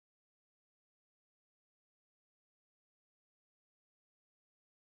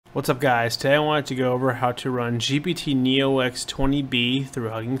What's up guys, today I wanted to go over how to run GPT-NeoX-20B through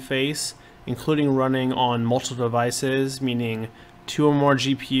Hugging Face, including running on multiple devices, meaning 2 or more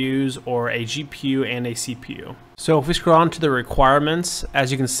GPUs or a GPU and a CPU. So if we scroll on to the requirements, as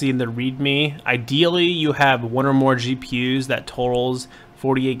you can see in the README, ideally you have 1 or more GPUs that totals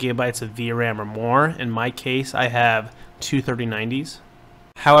 48 gigabytes of VRAM or more. In my case, I have two 3090s.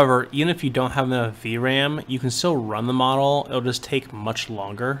 However, even if you don't have enough VRAM, you can still run the model. It'll just take much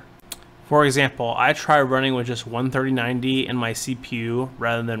longer. For example, I tried running with just one 3090 in my CPU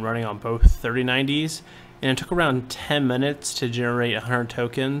rather than running on both 3090s, and it took around 10 minutes to generate 100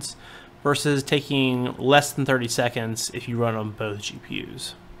 tokens versus taking less than 30 seconds if you run on both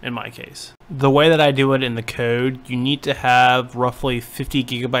GPUs, in my case. The way that I do it in the code, you need to have roughly 50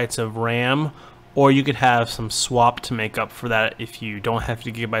 gigabytes of RAM, or you could have some swap to make up for that if you don't have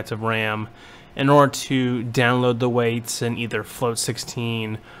 50 gigabytes of RAM in order to download the weights in either Float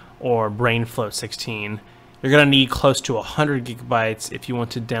 16 or Brain Float 16. You're going to need close to 100 gigabytes if you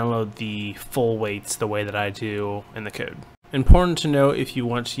want to download the full weights the way that I do in the code. Important to note, if you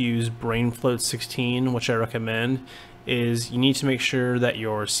want to use Brain Float 16, which I recommend, is you need to make sure that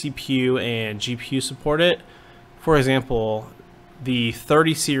your CPU and GPU support it. For example, the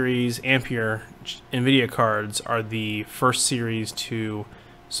 30 series Ampere NVIDIA cards are the first series to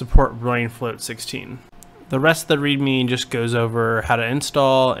support Brain Float 16. The rest of the README just goes over how to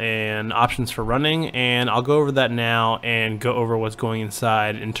install and options for running, and I'll go over that now and go over what's going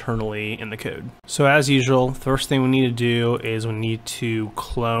inside internally in the code. So as usual, first thing we need to do is we need to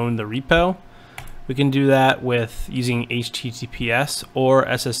clone the repo. We can do that with using HTTPS or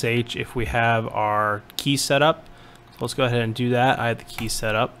SSH if we have our key set up. Let's go ahead and do that. I have the key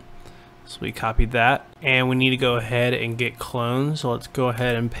set up, so we copied that, and we need to go ahead and get clone. So let's go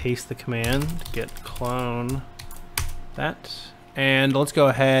ahead and paste the command get clone that, and let's go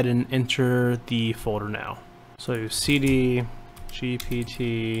ahead and enter the folder now. So cd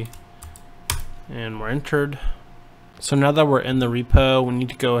GPT, and we're entered. So now that we're in the repo, we need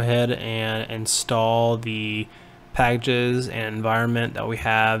to go ahead and install the packages and environment that we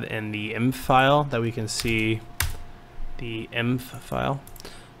have in the env file that we can see. The env file.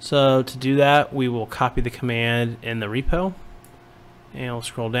 So to do that, we will copy the command in the repo, and we'll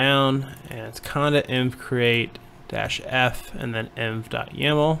scroll down, and it's conda env create -f and then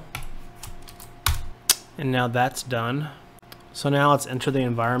env.yaml, and now that's done. So now let's enter the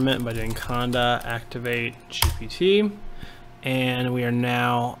environment by doing conda activate GPT, and we are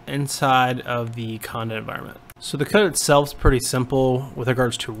now inside of the conda environment. So the code itself is pretty simple with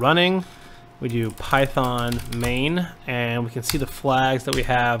regards to running. We do Python main, and we can see the flags that we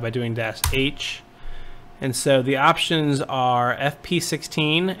have by doing -h. And so the options are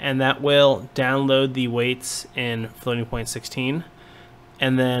FP16, and that will download the weights in floating point 16,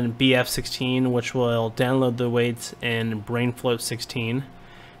 and then BF16, which will download the weights in Brain Float 16.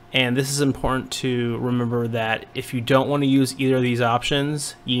 And this is important to remember that if you don't want to use either of these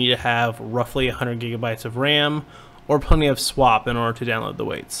options, you need to have roughly 100 gigabytes of RAM or plenty of swap in order to download the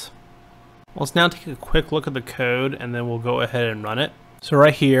weights. Let's now take a quick look at the code, and then we'll go ahead and run it. So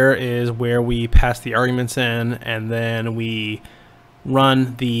right here is where we pass the arguments in, and then we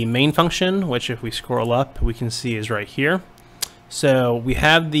run the main function, which if we scroll up, we can see is right here. So we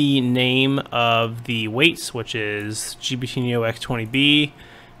have the name of the weights, which is GPT-NeoX-20B,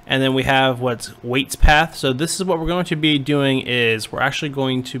 and then we have what's weights path. So this is what we're going to be doing, is we're actually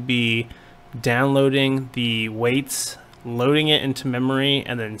going to be downloading the weights, loading it into memory,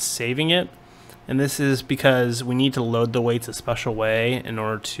 and then saving it. And this is because we need to load the weights a special way in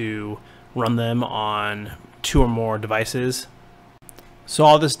order to run them on 2 or more devices. So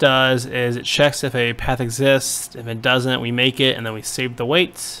all this does is it checks if a path exists. If it doesn't, we make it, and then we save the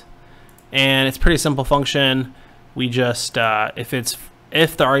weights. And it's a pretty simple function. We just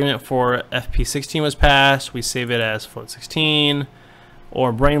if the argument for FP16 was passed, we save it as float 16,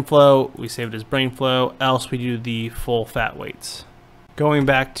 or brain float, we save it as brain float, else we do the full fat weights. Going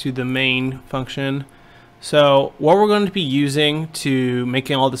back to the main function, so what we're going to be using to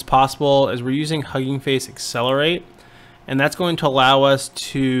making all this possible is we're using Hugging Face Accelerate, and that's going to allow us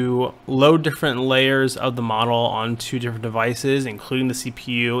to load different layers of the model on 2 different devices, including the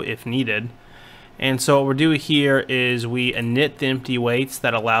CPU if needed. And so what we're doing here is we init the empty weights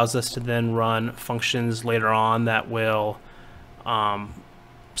that allows us to then run functions later on that will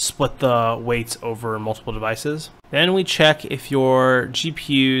split the weights over multiple devices. Then we check if your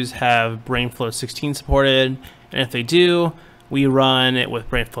GPUs have Brain Float 16 supported, and if they do, we run it with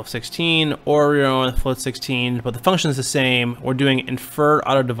Brain Float 16, or we run with Float 16, but the function is the same. We're doing inferred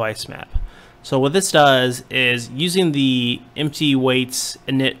auto device map. So what this does is, using the empty weights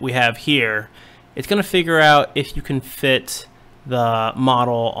init we have here, it's going to figure out if you can fit the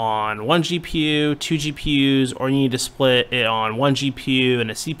model on one GPU, two GPUs, or you need to split it on one GPU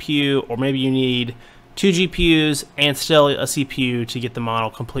and a CPU, or maybe you need two GPUs and still a CPU to get the model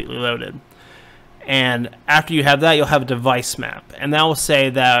completely loaded. And after you have that, you'll have a device map, and that will say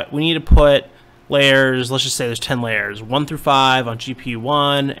that we need to put layers, let's just say there's 10 layers, 1 through 5 on GPU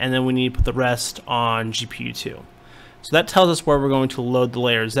 1, and then we need to put the rest on GPU 2. So that tells us where we're going to load the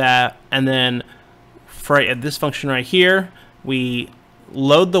layers at, and then for this function right here, we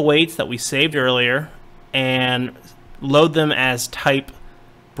load the weights that we saved earlier and load them as type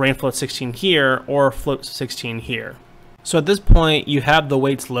brainfloat16 here or float16 here. So at this point, you have the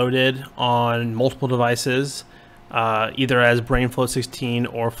weights loaded on multiple devices, either as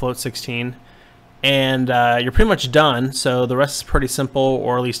brainfloat16 or float16, and you're pretty much done. So the rest is pretty simple,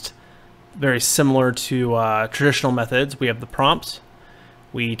 or at least very similar to traditional methods. We have the prompt,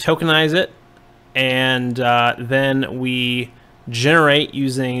 we tokenize it, and then we generate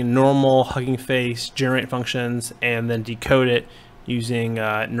using normal Hugging Face generate functions, and then decode it using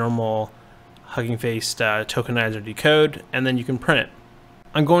normal Hugging Face tokenizer decode, and then you can print it.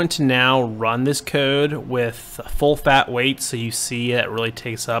 I'm going to now run this code with full fat weight, so you see it really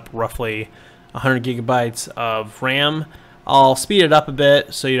takes up roughly 100 gigabytes of RAM. I'll speed it up a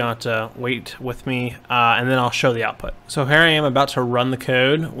bit so you don't have to wait with me, and then I'll show the output. So here I am about to run the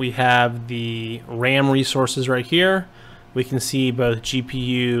code. We have the RAM resources right here. We can see both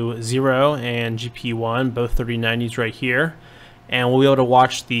GPU 0 and GPU 1, both 3090s right here. And we'll be able to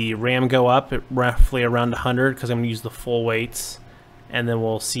watch the RAM go up at roughly around 100 because I'm going to use the full weights. And then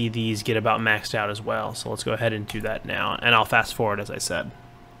we'll see these get about maxed out as well. So let's go ahead and do that now. And I'll fast forward as I said.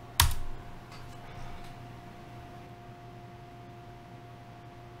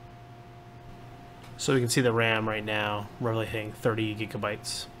 So we can see the RAM right now roughly hitting 30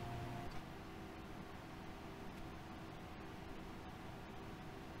 gigabytes.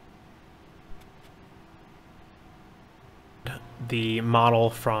 The model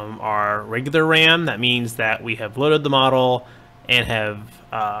from our regular RAM, that means that we have loaded the model and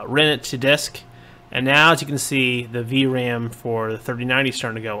have written it to disk. And now, as you can see, the VRAM for the 3090 is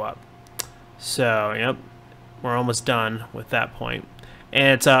starting to go up. So, yep, we're almost done with that point.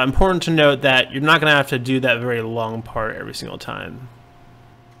 And it's important to note that you're not going to have to do that very long part every single time.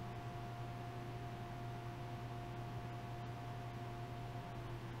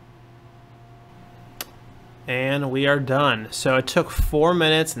 And we are done. So it took 4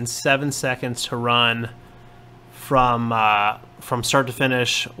 minutes and 7 seconds to run from start to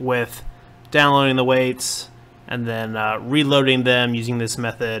finish, with downloading the weights and then reloading them using this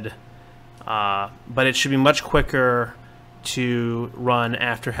method. But it should be much quicker to run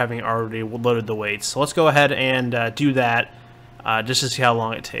after having already loaded the weights. So let's go ahead and do that just to see how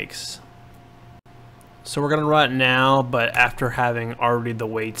long it takes. So we're going to run it now, but after having already the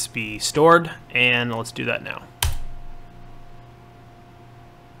weights be stored, and let's do that now.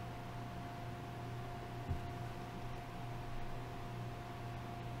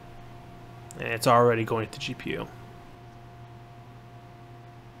 And it's already going to the GPU.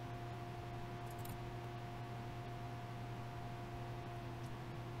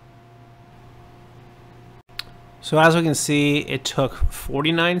 So as we can see, it took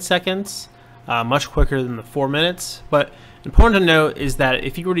 49 seconds, much quicker than the 4 minutes. But important to note is that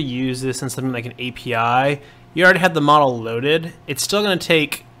if you were to use this in something like an API, you already had the model loaded. It's still going to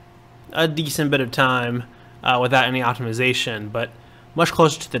take a decent bit of time without any optimization, but much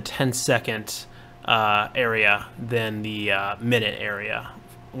closer to the 10-second area than the minute area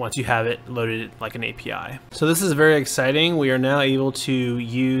once you have it loaded like an API. So this is very exciting. We are now able to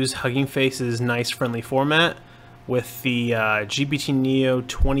use Hugging Face's nice friendly format with the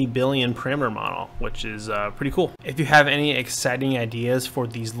GPT-NeoX-20B parameter model, which is pretty cool. If you have any exciting ideas for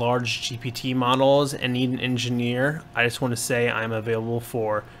these large GPT models and need an engineer, I just want to say I'm available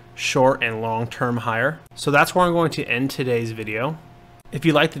for short and long-term hire. So that's where I'm going to end today's video. If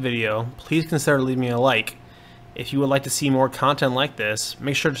you liked the video, please consider leaving me a like. If you would like to see more content like this,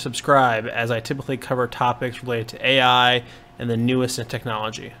 make sure to subscribe, as I typically cover topics related to AI and the newest in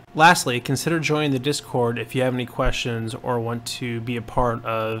technology. Lastly, consider joining the Discord if you have any questions or want to be a part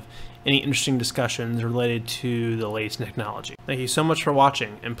of any interesting discussions related to the latest technology. Thank you so much for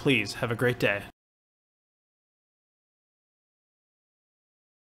watching, and please have a great day.